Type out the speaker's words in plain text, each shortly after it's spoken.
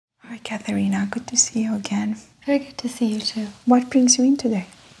Katharina. Good to see you again. Very good to see you too. What brings you in today?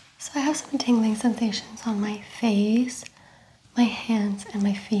 So I have some tingling sensations on my face, my hands, and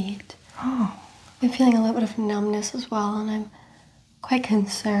my feet. Oh. I'm feeling a little bit of numbness as well, and I'm quite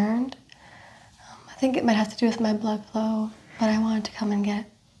concerned. I think it might have to do with my blood flow, but I wanted to come and get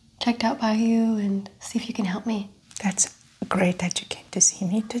checked out by you and see if you can help me. That's great that you came to see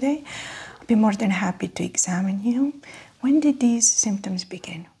me today. I'll be more than happy to examine you. When did these symptoms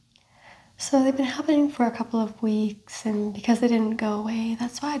begin? So they've been happening for a couple of weeks, and because they didn't go away,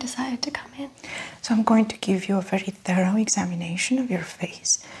 that's why I decided to come in. So I'm going to give you a very thorough examination of your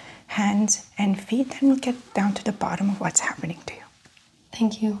face, hands, and feet, and we'll get down to the bottom of what's happening to you.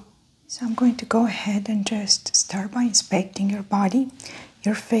 Thank you. So I'm going to go ahead and just start by inspecting your body,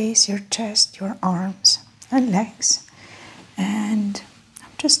 your face, your chest, your arms and legs. And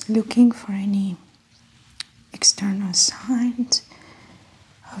I'm just looking for any external signs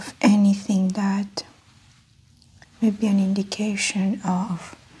of anything that may be an indication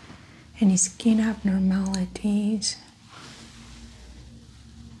of any skin abnormalities.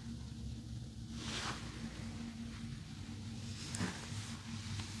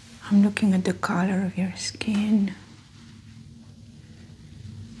 I'm looking at the color of your skin,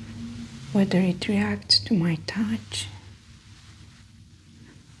 whether it reacts to my touch.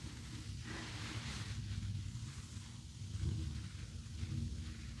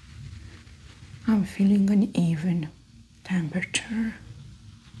 I'm feeling an even temperature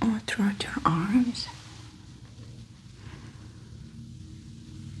all throughout your arms.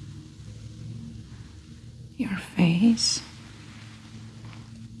 Your face.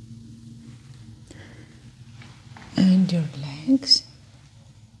 And your legs.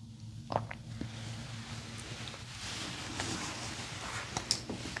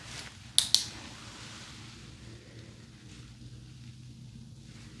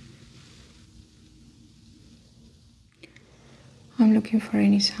 I'm looking for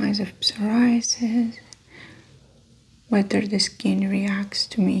any signs of psoriasis, whether the skin reacts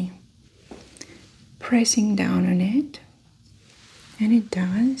to me pressing down on it, and it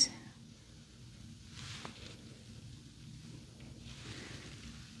does.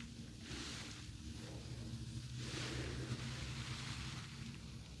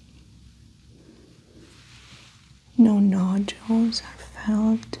 No nodules are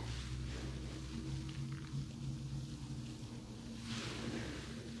felt.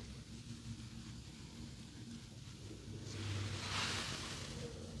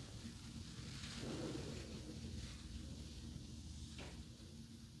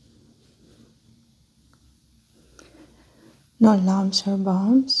 No lumps or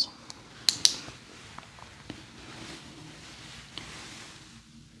bumps.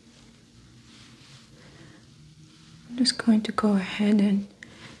 I'm just going to go ahead and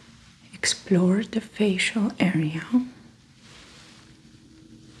explore the facial area.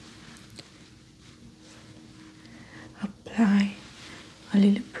 Apply a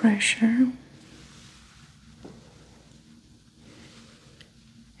little pressure.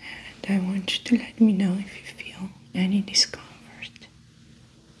 And I want you to let me know if you feel any discomfort.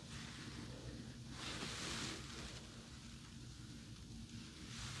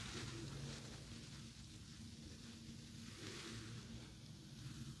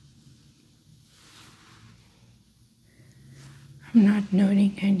 I'm not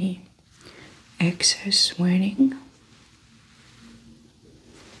noting any excess sweating.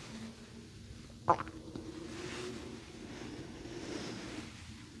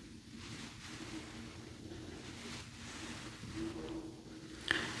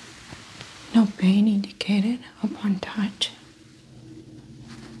 No pain indicated upon touch.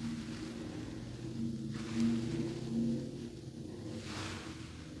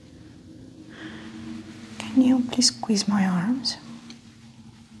 Can you please squeeze my arms?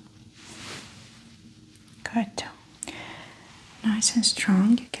 Good. Nice and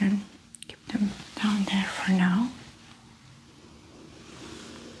strong. You can keep them down there for now.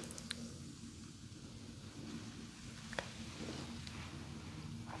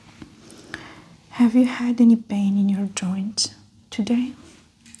 Have you had any pain in your joints today?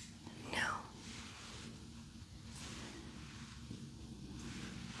 No.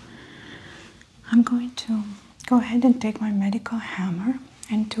 I'm going to go ahead and take my medical hammer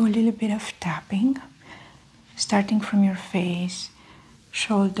and do a little bit of tapping, starting from your face,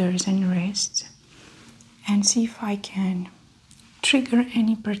 shoulders and wrists, and see if I can trigger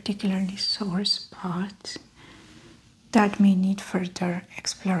any particularly sore spots that may need further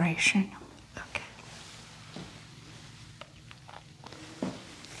exploration. Okay.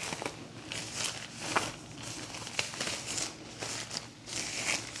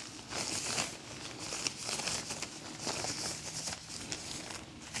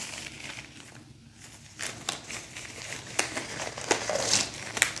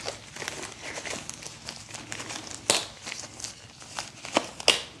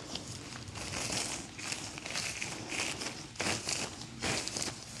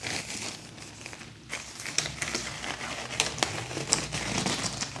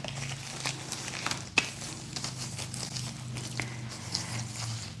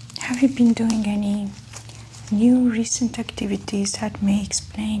 Have you been doing any new recent activities that may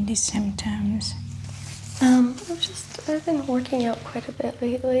explain these symptoms? I've been working out quite a bit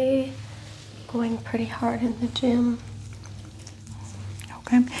lately, going pretty hard in the gym.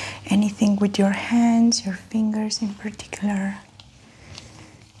 Okay. Anything with your hands, your fingers in particular?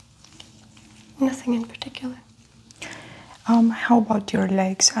 Nothing in particular. How about your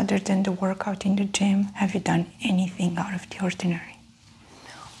legs other than the workout in the gym? Have you done anything out of the ordinary?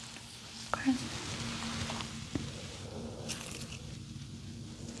 No. Okay.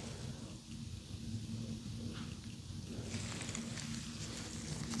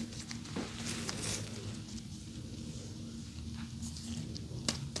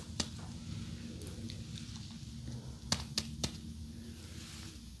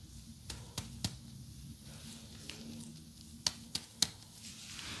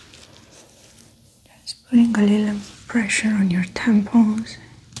 Just putting a little pressure on your temples.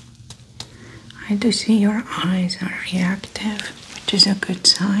 I do see your eyes are reactive, which is a good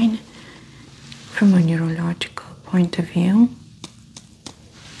sign from a neurological point of view.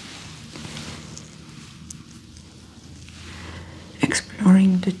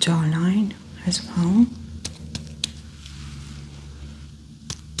 Exploring the jawline as well.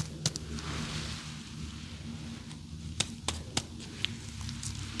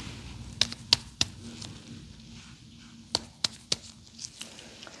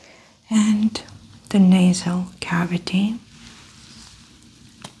 And the nasal cavity.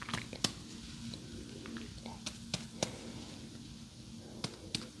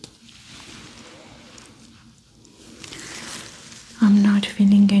 I'm not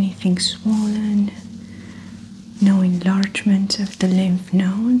feeling anything swollen, no enlargement of the lymph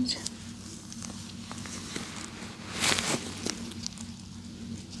nodes.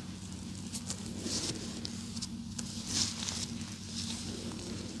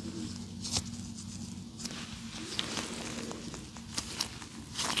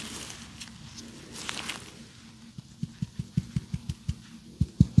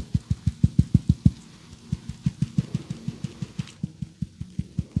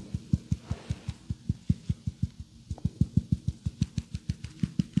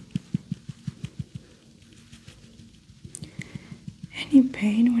 Any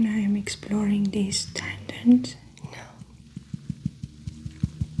pain when I am exploring these tendons? No.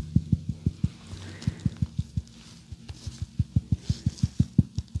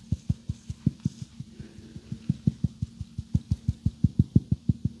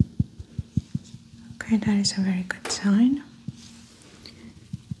 Okay, that is a very good sign.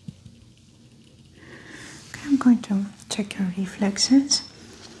 Okay, I'm going to check your reflexes.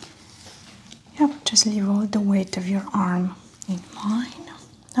 Yep, just leave all the weight of your arm in mine.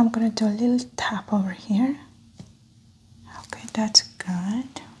 I'm going to do a little tap over here. Okay, that's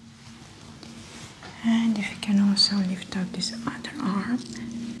good. And if you can also lift up this other arm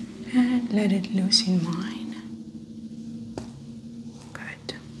and let it loose in mine.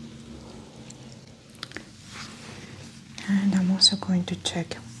 Good. And I'm also going to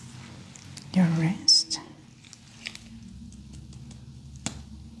check your wrist.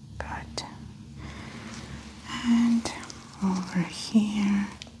 Good. And over here.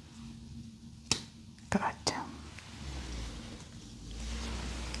 Good.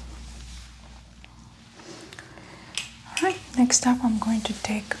 Alright, next up I'm going to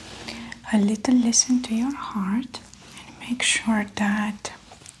take a little listen to your heart and make sure that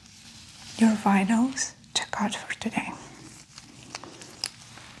your vitals check out for today.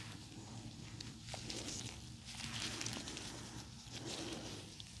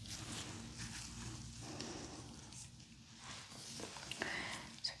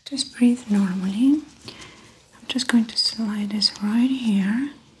 So just breathe normally. I'm just going to slide this right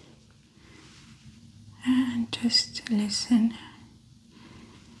here and just listen.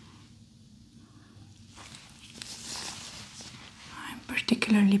 I'm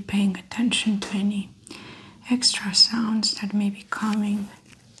particularly paying attention to any extra sounds that may be coming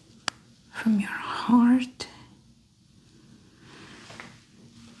from your heart.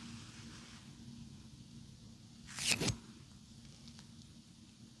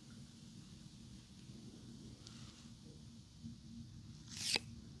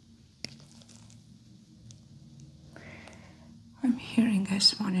 I'm hearing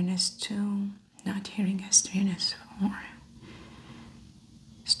S1 and S2, not hearing S3 and S4.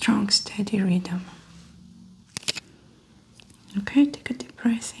 Strong, steady rhythm. Okay, take a deep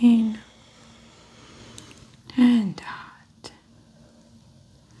breath in and out.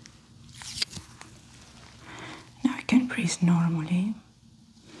 Now I can breathe normally,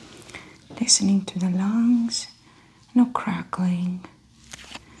 listening to the lungs, no crackling,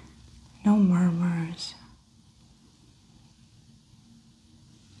 no murmurs.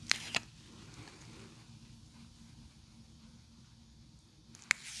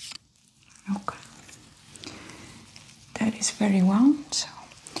 Okay, that is very well. So,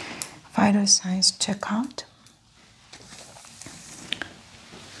 vital signs check out.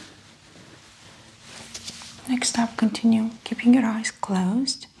 Next up, continue keeping your eyes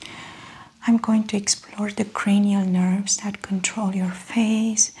closed. I'm going to explore the cranial nerves that control your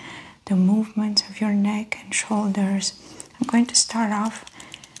face, the movements of your neck and shoulders. I'm going to start off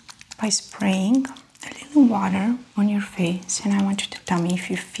by spraying a little water on your face, and I want you to tell me if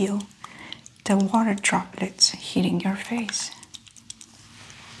you feel the water droplets hitting your face.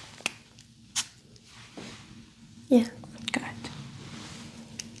 Yeah. Good.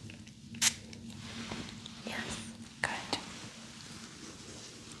 Yes. Good.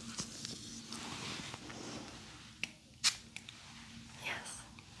 Yes.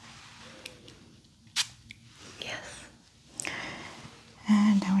 Yes.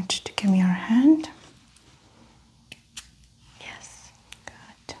 And I want you to give me your hand. Yes.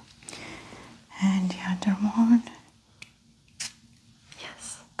 Good. And the other one.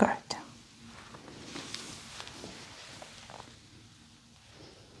 Yes. Good.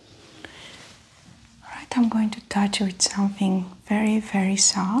 Alright, I'm going to touch you with something very, very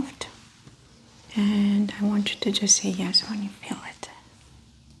soft. And I want you to just say yes when you feel it.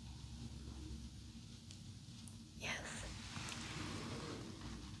 Yes.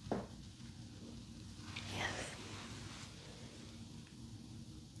 Yes.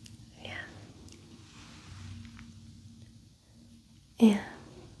 Yeah. Yeah.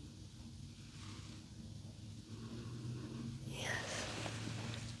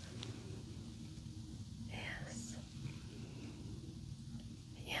 Yes.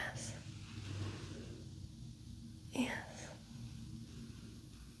 Yes. Yes. Yes.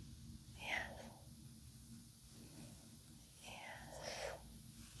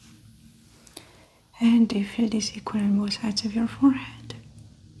 And do you feel this equally on both sides of your forehead?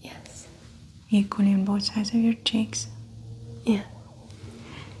 Yes. Equally on both sides of your cheeks? Yeah.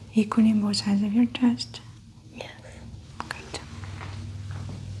 Equally on both sides of your chest? Yes. Good.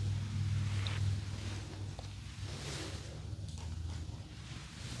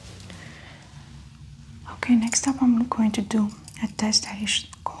 Okay, next up I'm going to do a test that is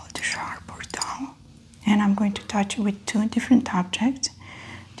called sharp or dull. And I'm going to touch you with two different objects.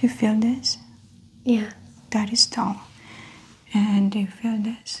 Do you feel this? Yeah. That is dull. And do you feel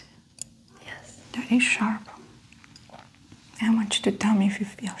this? Yes. That is sharp. I want you to tell me if you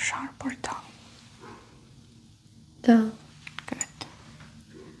feel sharp or dull. Dull. Good.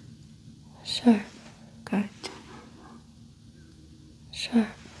 Sharp. Good. Sharp.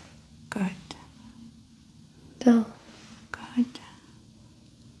 Good. Dull. Good.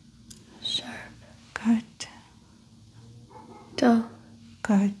 Sharp. Good. Dull.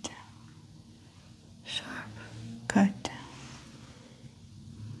 Good. Sharp. Good.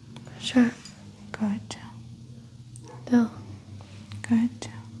 Sharp. Good. Dull. Good.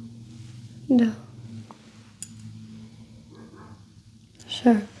 Dull.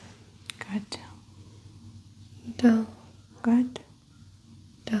 Sharp. Good. Dull. Good.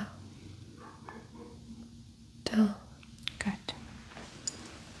 Dull. Dull. Good.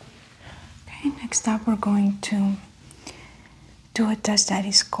 Okay, next up we're going to do a test that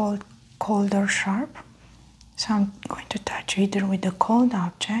is called cold or sharp. So I'm going to touch you either with the cold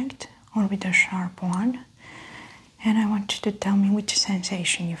object or with the sharp one. And I want you to tell me which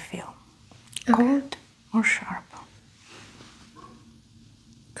sensation you feel. Okay. Cold or sharp?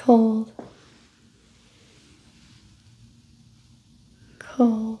 Cold.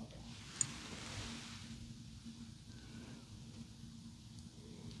 Cold.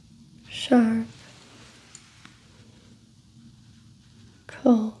 Sharp.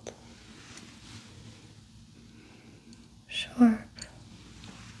 Cold. Sharp.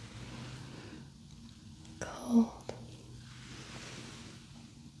 Cold.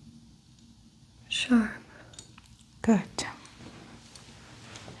 Sharp. Good.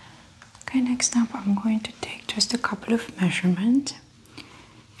 Okay, next up I'm going to take just a couple of measurements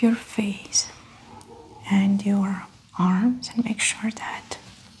of your face and your arms and make sure that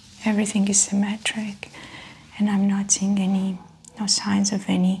everything is symmetric and I'm not seeing no signs of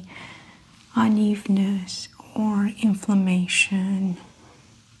any unevenness or inflammation,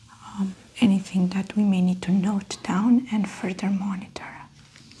 anything that we may need to note down and further monitor.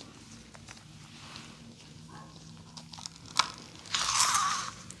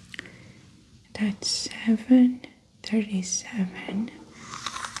 That's 7:37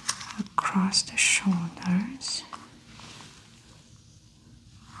 across the shoulders.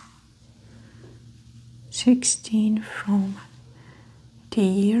 16 from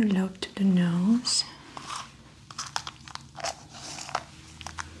the earlobe to the nose.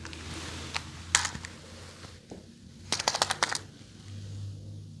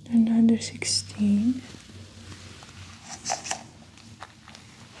 Another 16.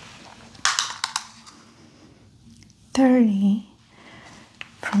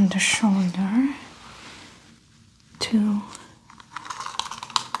 From the shoulder to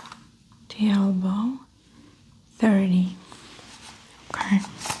the elbow. 30. Okay,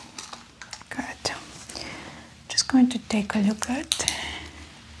 good. Just going to take a look at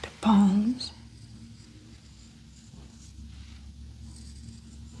the palms.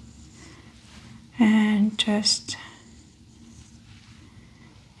 And just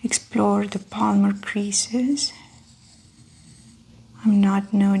explore the palmar creases. I'm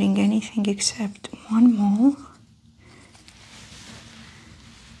not noting anything except one mole,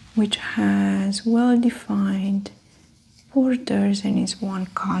 which has well-defined borders and is one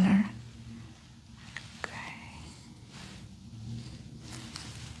color. Okay.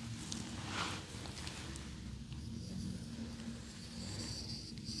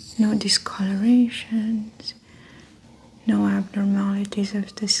 No discolorations, no abnormalities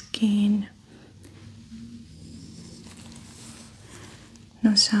of the skin,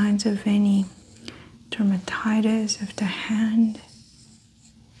 no signs of any dermatitis of the hand.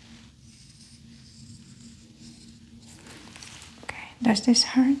 Okay, does this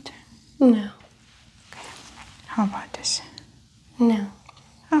hurt? No. Okay. How about this? No.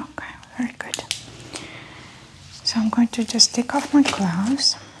 Okay, very good. So I'm going to just take off my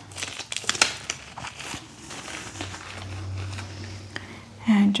gloves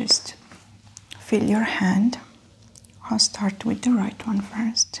and just feel your hand. I'll start with the right one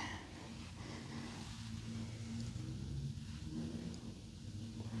first.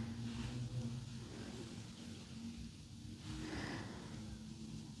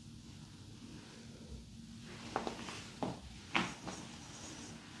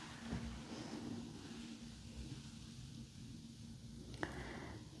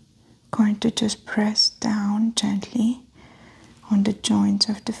 Going to just press down gently on the joints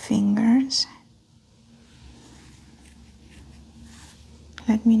of the fingers.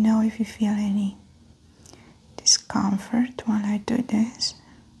 Let me know if you feel any discomfort while I do this.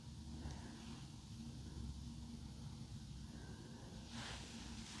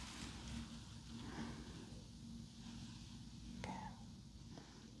 Okay.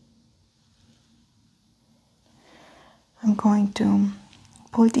 I'm going to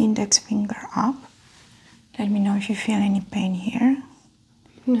pull the index finger up. Let me know if you feel any pain here.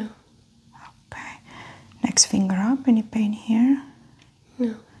 No. Okay. Next finger up. Any pain here?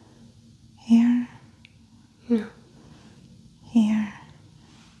 No. Here? No. Here?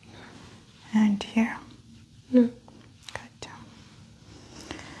 And here? No. Good.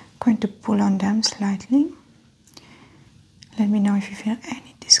 Going to pull on them slightly. Let me know if you feel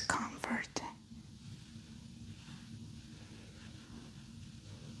any discomfort.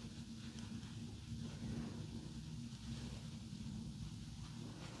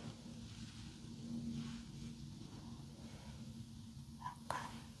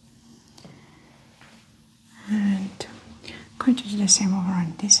 And I'm going to do the same over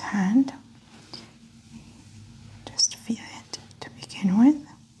on this hand. Just feel it to begin with.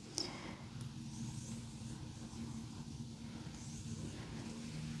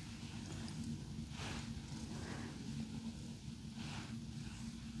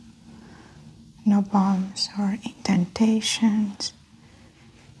 No bumps or indentations.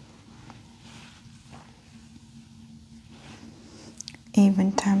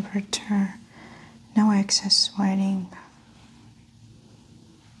 Even temperature. No excess sweating.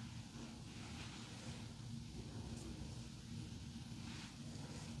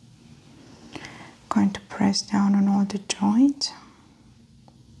 Going to press down on all the joints.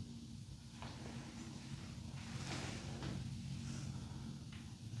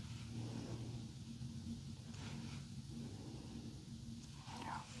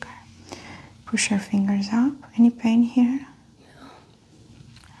 Okay. Push your fingers up. Any pain here? No.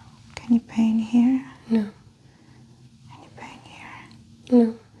 Any pain here? No. Any pain here?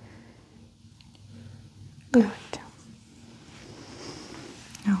 No. Good.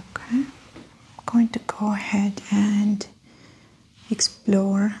 Okay. I'm going to go ahead and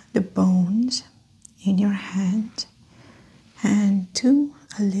explore the bones in your hand and do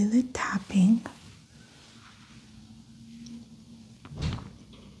a little tapping.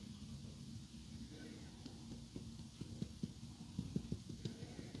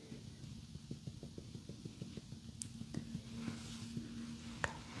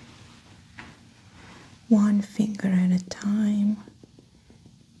 one finger at a time.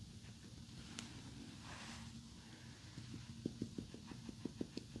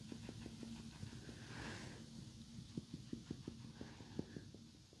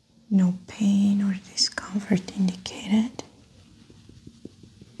 No pain or discomfort indicated.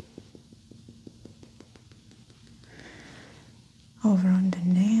 Over on the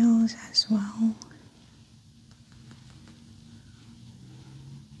nails as well.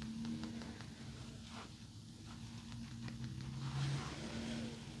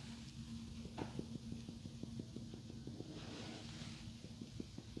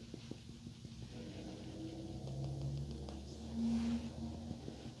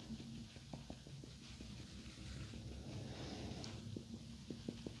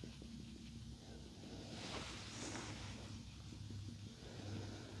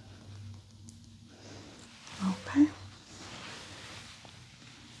 Okay.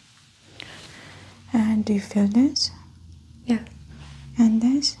 And do you feel this? Yes. And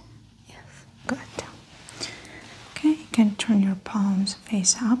this? Yes. Good. Okay, you can turn your palms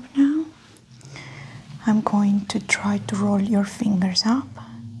face up now. I'm going to try to roll your fingers up.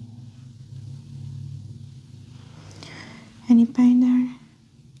 Any pain there?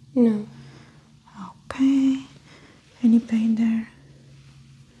 No. Okay. Any pain there?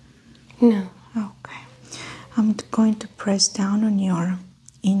 No. Okay. I'm going to press down on your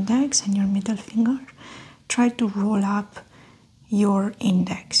index and your middle finger. Try to roll up your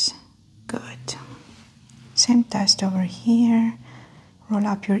index. Good. Same test over here. Roll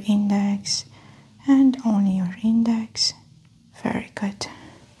up your index and only your index. Very good.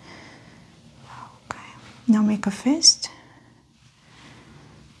 Okay. Now make a fist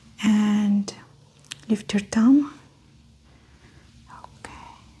and lift your thumb. Okay.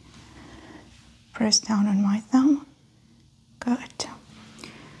 Press down on my thumb. Good.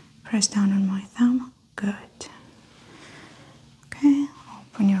 Press down on my thumb. Good. Okay.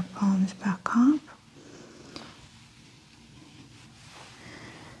 Open your palms back up.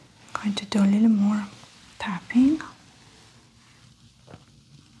 I'm going to do a little more tapping.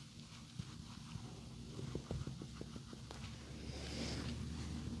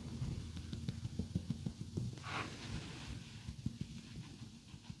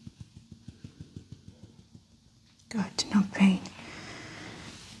 Good, no pain.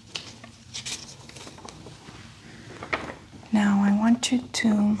 Now I want you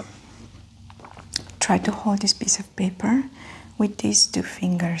to try to hold this piece of paper with these two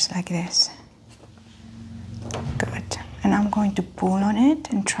fingers like this. Good. And I'm going to pull on it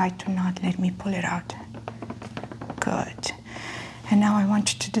and try to not let me pull it out. Good. And now I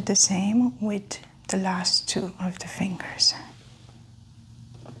want you to do the same with the last two of the fingers.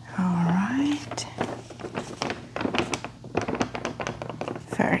 All right.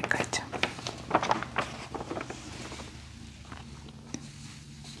 Very good.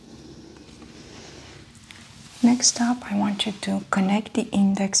 Next up, I want you to connect the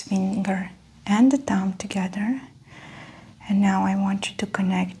index finger and the thumb together. And now I want you to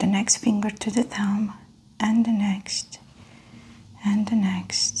connect the next finger to the thumb and the next and the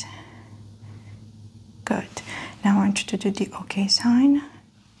next. Good. Now I want you to do the OK sign.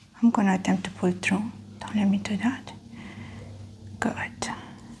 I'm going to attempt to pull through. Don't let me do that. Good.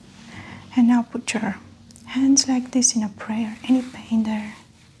 And now put your hands like this in a prayer. Any pain there?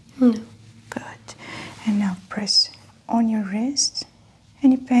 No. Good. And now press on your wrist.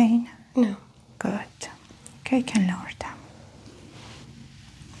 Any pain? No. Good. Okay, you can lower them.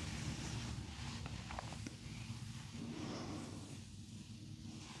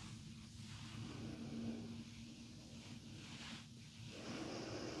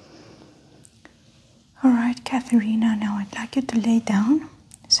 All right, Katharina, now I'd like you to lay down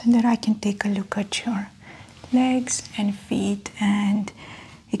so that I can take a look at your legs and feet and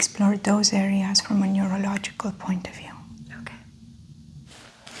explore those areas from a neurological point of view. Okay.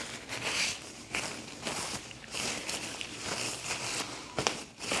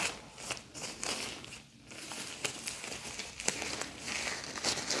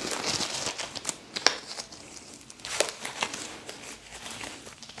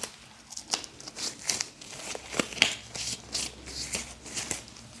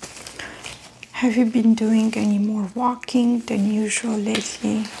 Have you been doing any more walking than usual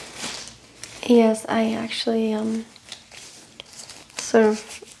lately? Yes, I actually sort of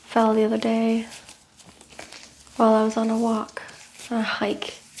fell the other day while I was on a walk, on a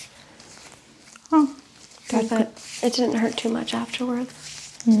hike. Oh, But it didn't hurt too much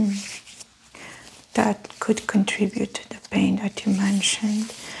afterwards. that could contribute to the pain that you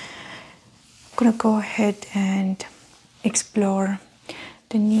mentioned. I'm gonna go ahead and explore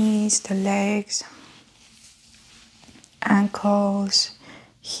the knees, the legs, ankles,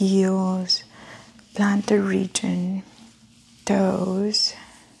 heels, plantar region, toes.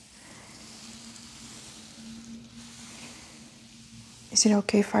 Is it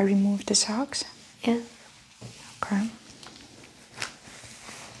okay if I remove the socks? Yeah. Okay.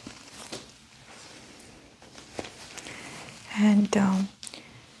 And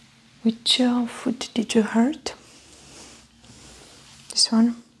which foot did you hurt? This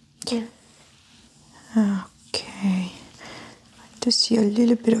one? Yeah. Okay. I just see a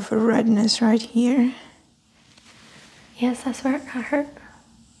little bit of a redness right here. Yes, that's where it got hurt.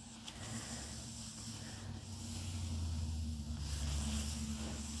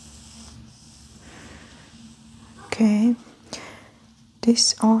 Okay.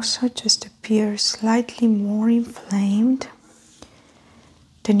 This also just appears slightly more inflamed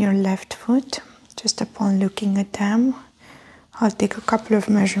than your left foot, just upon looking at them. I'll take a couple of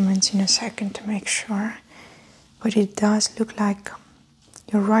measurements in a second to make sure. But it does look like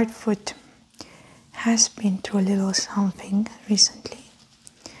your right foot has been through a little something recently.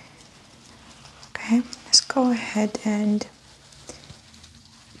 Okay, let's go ahead and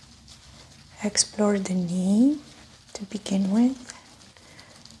explore the knee to begin with.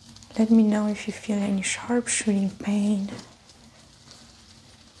 Let me know if you feel any sharp shooting pain.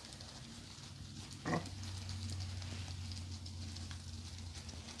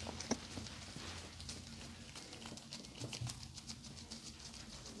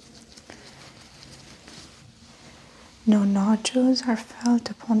 No nodules are felt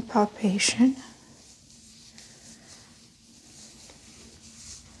upon palpation.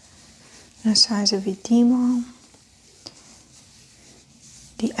 No signs of edema.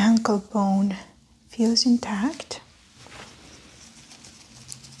 The ankle bone feels intact.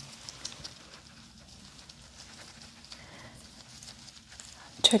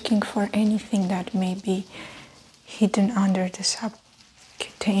 Checking for anything that may be hidden under the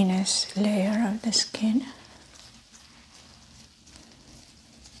subcutaneous layer of the skin.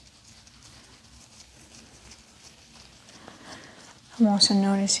 I'm also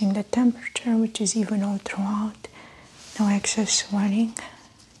noticing the temperature, which is even all throughout. No excess sweating.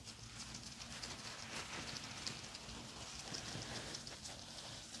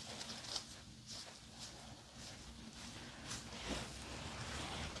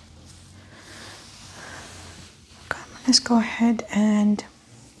 Okay, let's go ahead and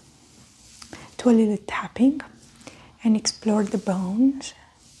do a little tapping and explore the bones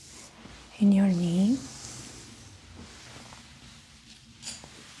in your knee.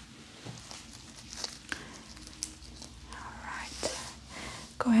 Alright,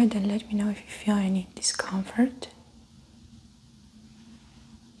 go ahead and let me know if you feel any discomfort.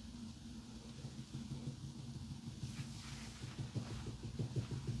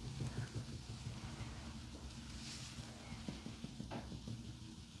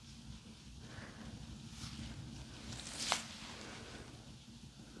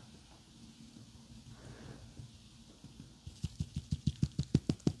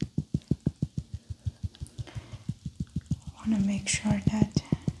 I want to make sure that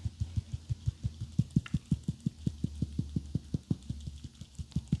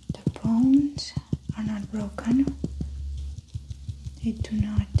the bones are not broken. They do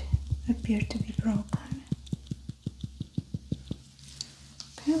not appear to be broken.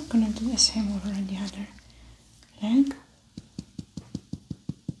 Okay, we're going to do the same over on the other leg.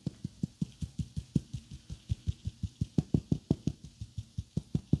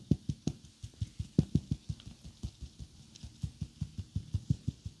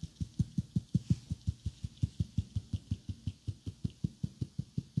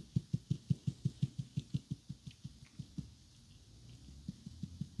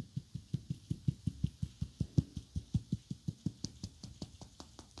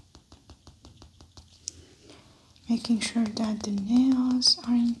 Making sure that the nails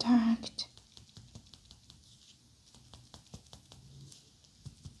are intact.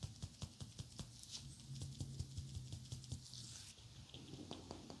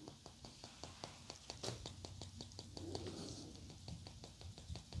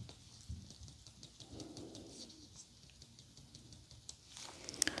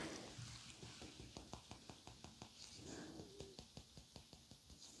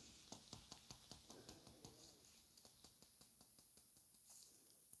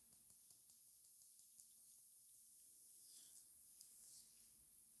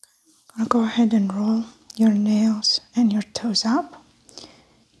 I'll go ahead and roll your nails and your toes up.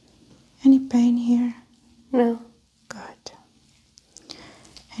 Any pain here? No. Good.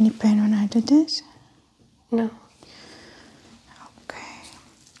 Any pain when I do this? No. Okay.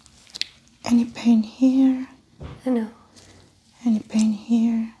 Any pain here? No. Any pain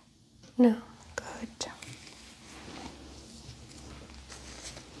here? No. Good.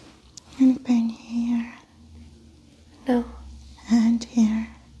 Any pain here? No. And here?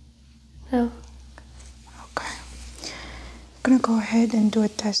 No. Okay. I'm gonna go ahead and do a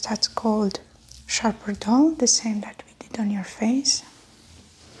test that's called sharp or dull, the same that we did on your face.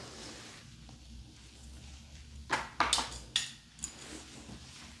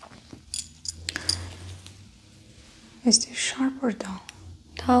 Is this sharp or dull?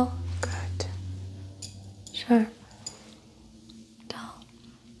 Dull. Good. Sharp. Dull.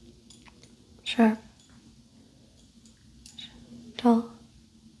 Sharp. Dull.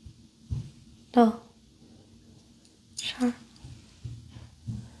 Dull. Sharp.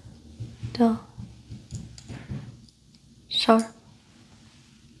 Dull. Sharp.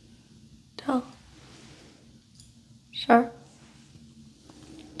 Dull. Sharp.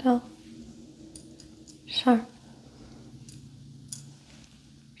 Dull. Sharp.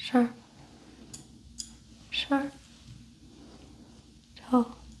 Sharp. Sharp.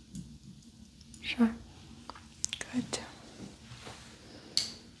 Dull. Sharp. Good.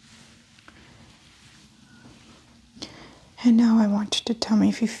 And now I want you to tell me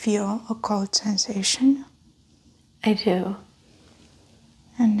if you feel a cold sensation. I do.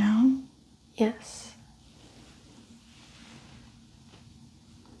 And now? Yes.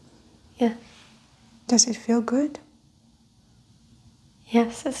 Yes. Does it feel good?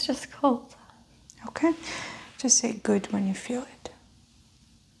 Yes, it's just cold. Okay. Just say good when you feel it.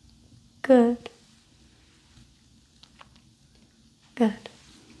 Good. Good.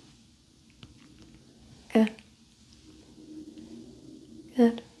 Good.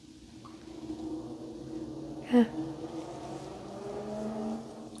 Good. Good.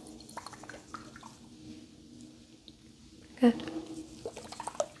 Good.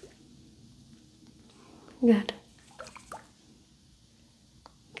 Good.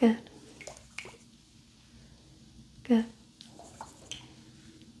 Good. Good.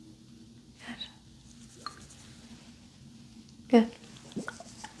 Good.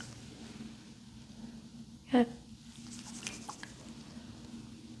 Good.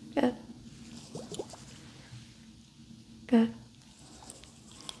 Good. Good.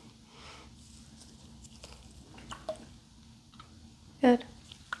 Good.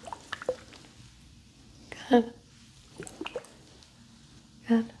 Good.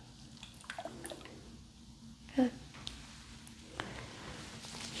 Good. Good.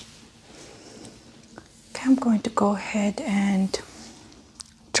 Okay, I'm going to go ahead and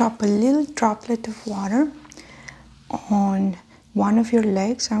drop a little droplet of water on one of your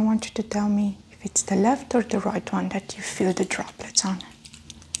legs. I want you to tell me if it's the left or the right one that you feel the droplets on.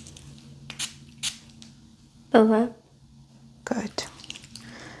 The left. Good.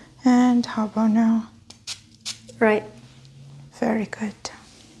 And how about now? Right. Very good.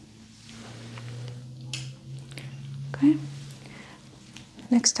 Okay.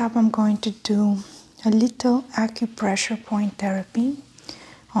 Next up, I'm going to do a little acupressure point therapy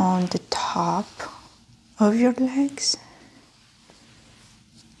on the top of your legs.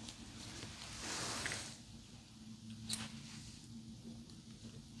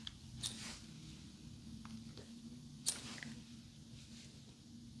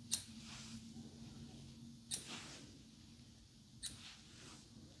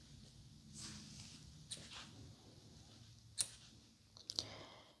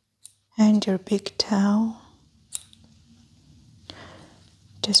 And your big toe,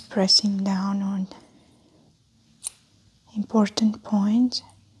 just pressing down on important points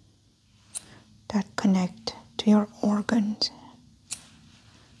that connect to your organs: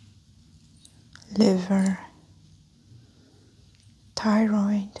 liver,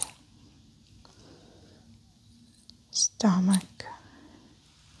 thyroid, stomach,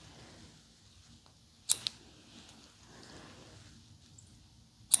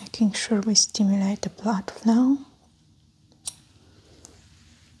 making sure we stimulate the blood flow.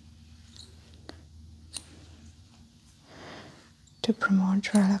 To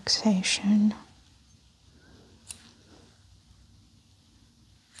promote relaxation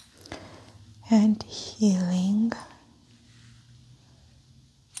and healing.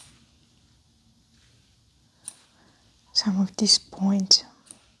 Some of these points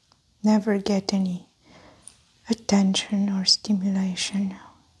never get any attention or stimulation.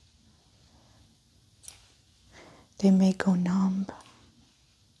 They may go numb,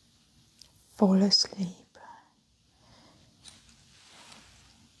 fall asleep.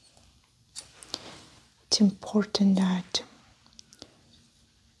 It's important that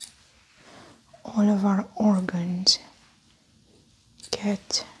all of our organs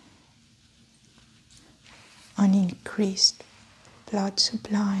get an increased blood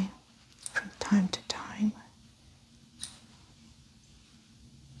supply from time to time.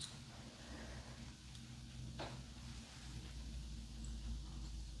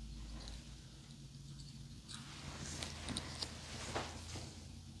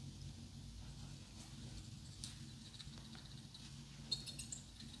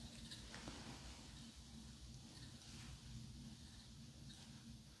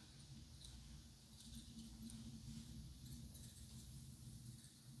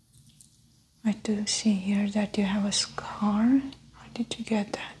 I do see here that you have a scar. How did you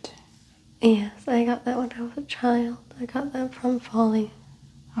get that? Yes, I got that when I was a child. I got that from falling.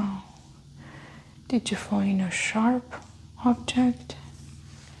 Oh. Did you fall in a sharp object?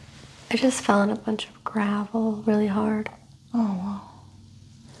 I just fell in a bunch of gravel really hard. Oh, wow.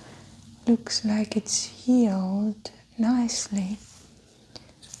 Looks like it's healed nicely.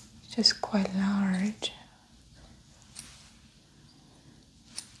 Just quite large.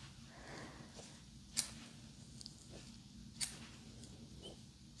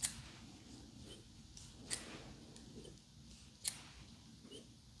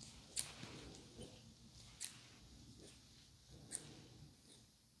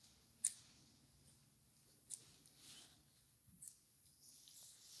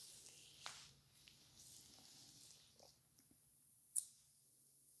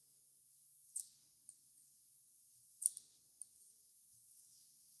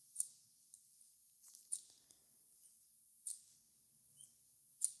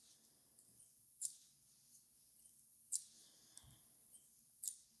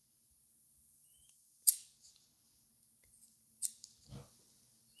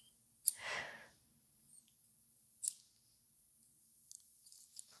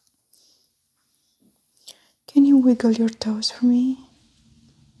 Can you wiggle your toes for me?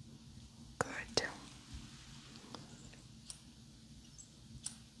 Good.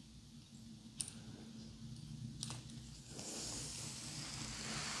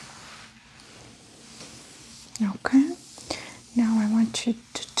 Okay. Now I want you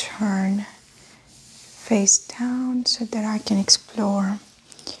to turn face down so that I can explore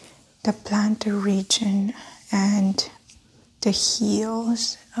the plantar region and the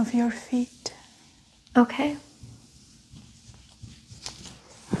heels of your feet. Okay.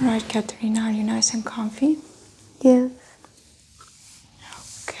 All right, Katerina, are you nice and comfy? Yes.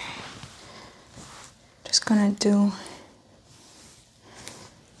 Okay. Just gonna do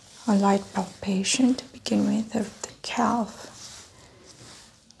a light palpation to begin with of the calf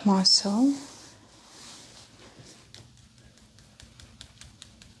muscle.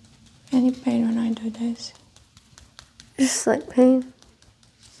 Any pain when I do this? Just slight pain.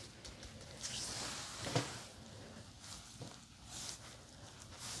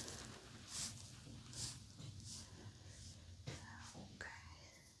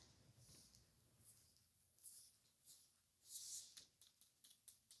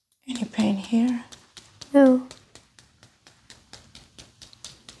 Any pain here? No.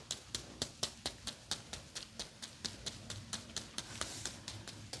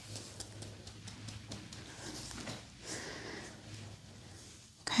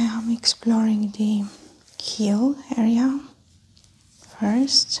 Okay, I'm exploring the heel area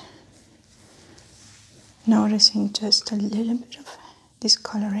first, noticing just a little bit of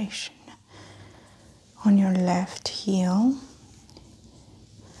discoloration on your left heel.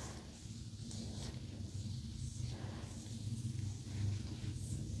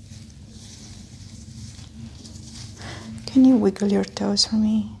 Can you wiggle your toes for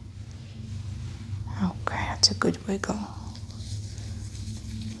me? Okay, that's a good wiggle.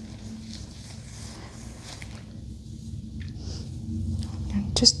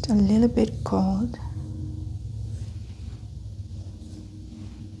 And just a little bit cold.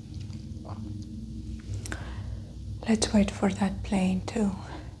 Let's wait for that plane to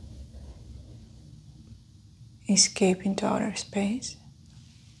escape into outer space.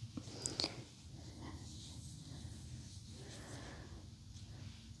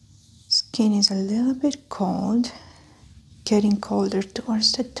 Skin is a little bit cold, getting colder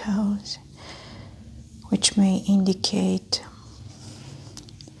towards the toes, which may indicate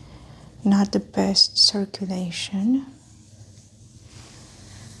not the best circulation.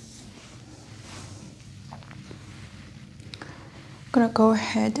 I'm gonna go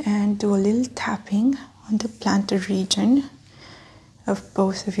ahead and do a little tapping on the plantar region of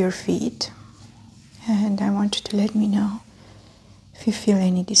both of your feet, and I want you to let me know if you feel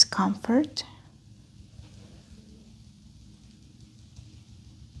any discomfort.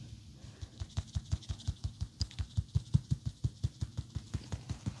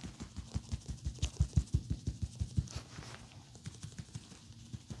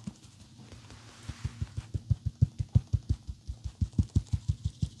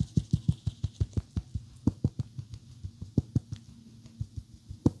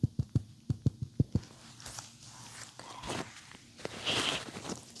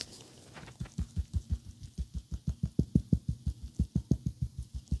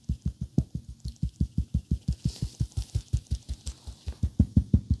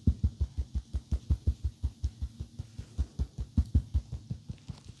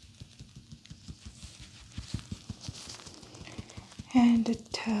 And the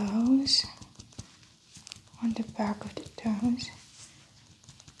toes, on the back of the toes.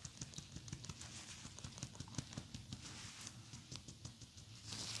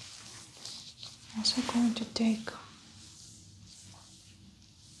 Also going to take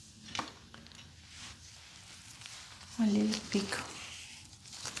a little peek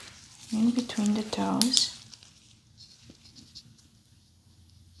in between the toes.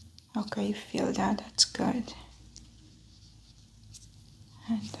 Okay, you feel that? That's good.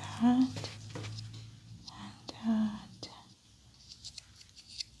 And that.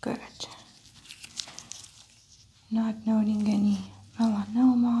 Good. Not noting any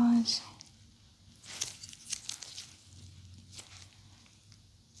melanomas.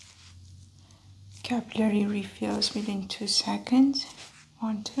 Capillary refills within 2 seconds.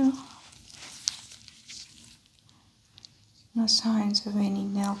 1, 2. No signs of any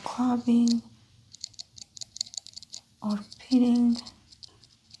nail clubbing or pitting.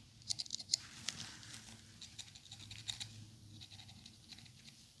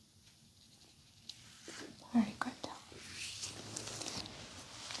 Very good.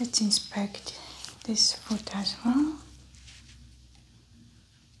 Let's inspect this foot as well.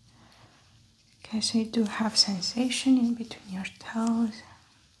 Okay, so you do have sensation in between your toes.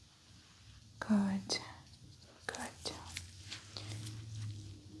 Good, good.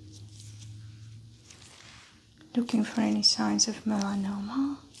 Looking for any signs of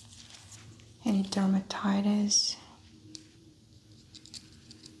melanoma, any dermatitis,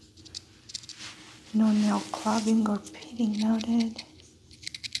 no nail clubbing or pitting noted.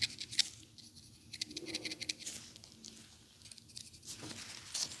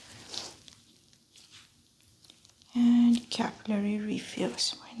 And capillary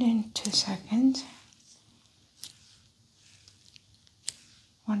refills within 2 seconds.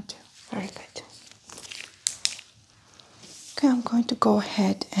 1, 2, very good. Okay, I'm going to go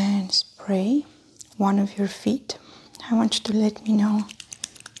ahead and spray one of your feet. I want you to let me know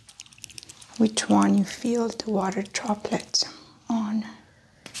which one you feel the water droplets on.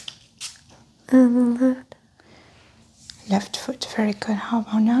 The left. Left foot, very good. How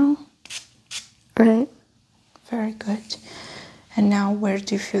about now? Right. Very good. And now where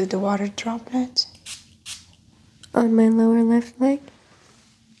do you feel the water droplets? On my lower left leg.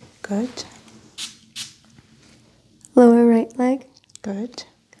 Good. Lower right leg. Good.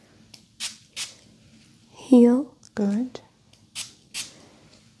 Heel. Good.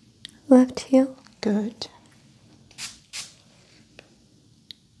 Left heel. Good.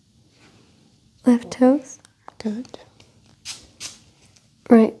 Left toes. Good.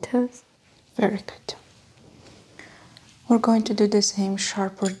 Right toes. Very good. We're going to do the same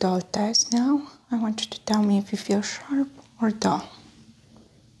sharp or dull test now. I want you to tell me if you feel sharp or dull.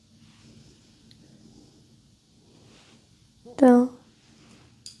 Dull.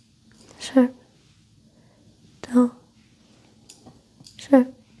 Sharp. Dull.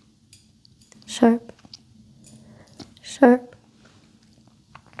 Sharp. Sharp. Sharp.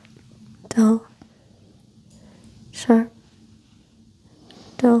 Dull. Sharp.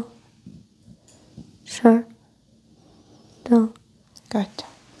 Dull. Sharp. Dull. Good.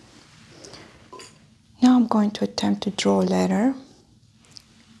 Now I'm going to attempt to draw a letter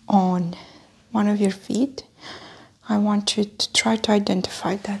on one of your feet. I want you to try to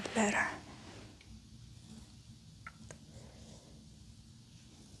identify that letter.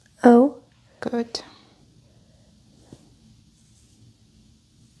 O. Good.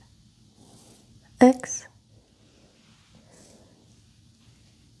 X.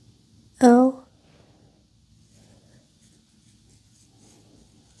 L.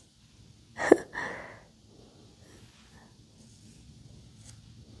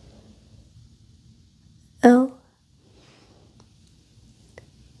 L.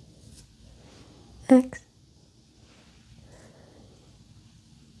 X.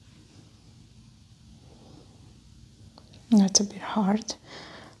 That's a bit hard.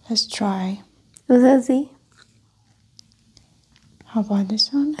 Let's try. Was that Z? How about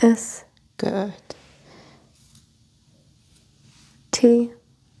this one? S. Good. T.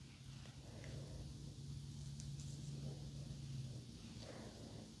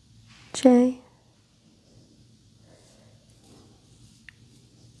 J.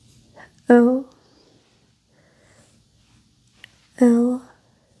 O. L.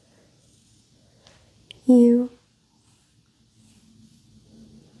 U.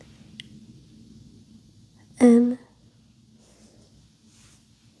 N.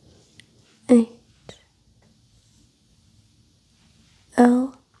 H.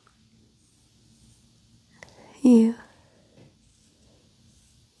 L. U.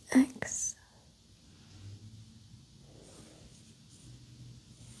 X.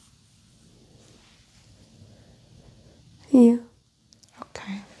 Yeah.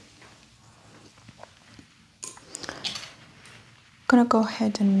 Okay. Gonna go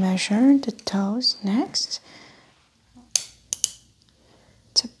ahead and measure the toes next.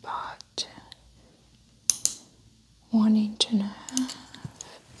 It's about 1.5 inches.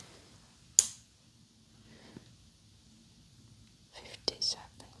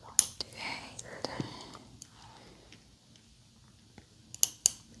 57.8.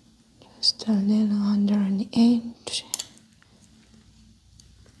 Just a little under an inch.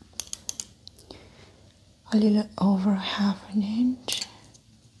 A little over 1/2 inch.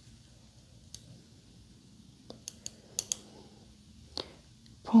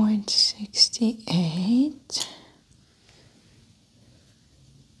 0.68.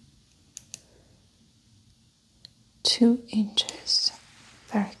 2 inches.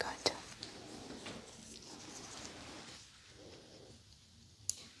 Very good.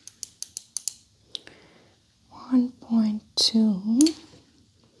 1.2.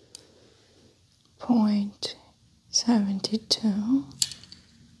 0.72.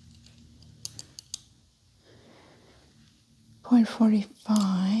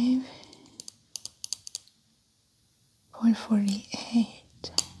 0.45.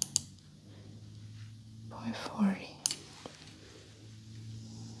 0.48. 0.40.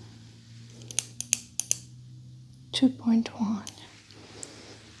 2.1.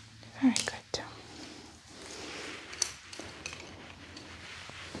 Very good.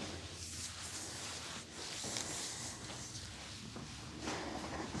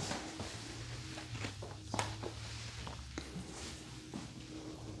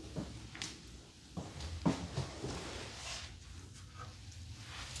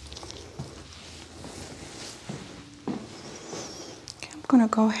 I'm gonna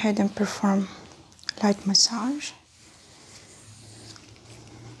go ahead and perform light massage.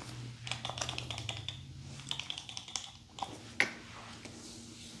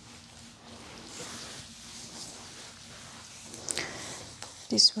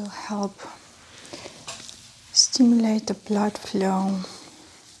 This will help stimulate the blood flow,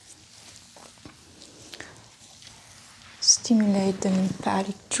 stimulate the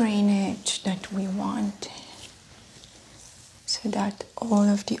lymphatic drainage that we want, so that all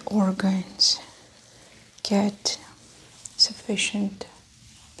of the organs get sufficient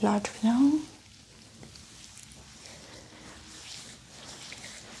blood flow.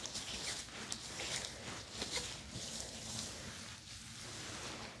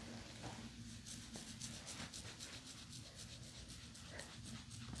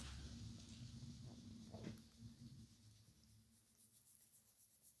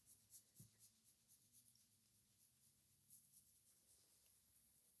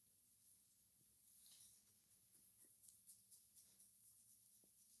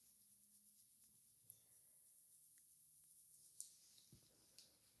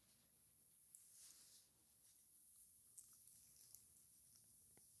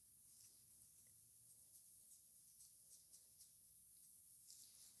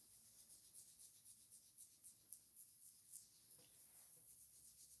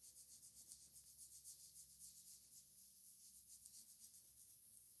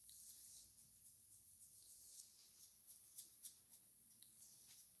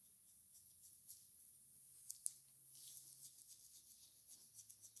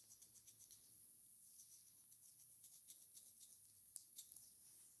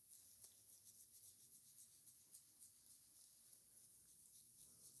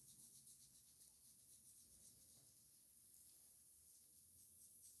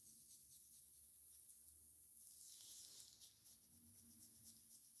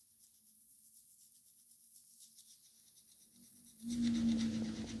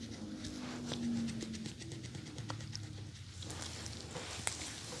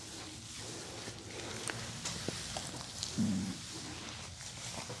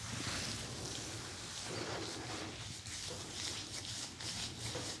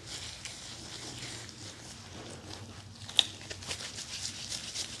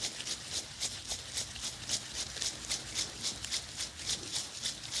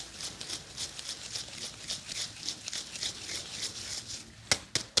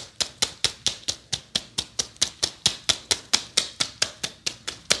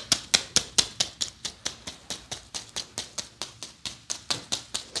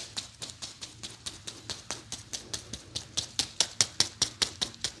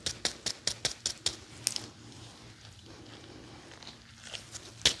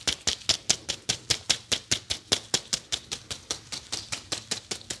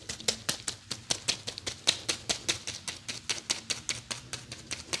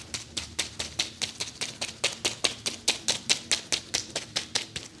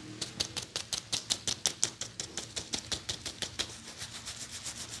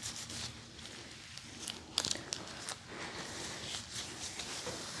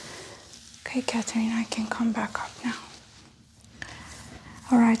 Okay, Katharina, I can come back up now.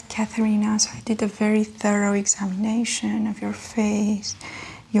 All right, Katharina, so I did a very thorough examination of your face,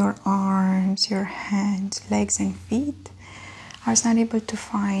 your arms, your hands, legs, and feet. I was not able to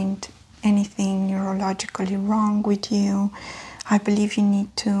find anything neurologically wrong with you. I believe you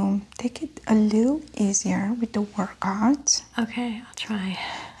need to take it a little easier with the workouts. Okay, I'll try.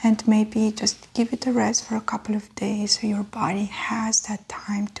 And maybe just give it a rest for a couple of days so your body has that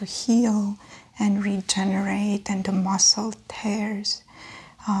time to heal and regenerate and the muscle tears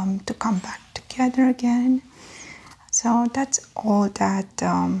to come back together again. So that's all that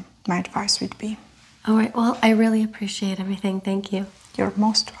my advice would be. All right, well, I really appreciate everything. Thank you. You're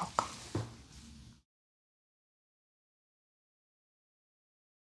most welcome.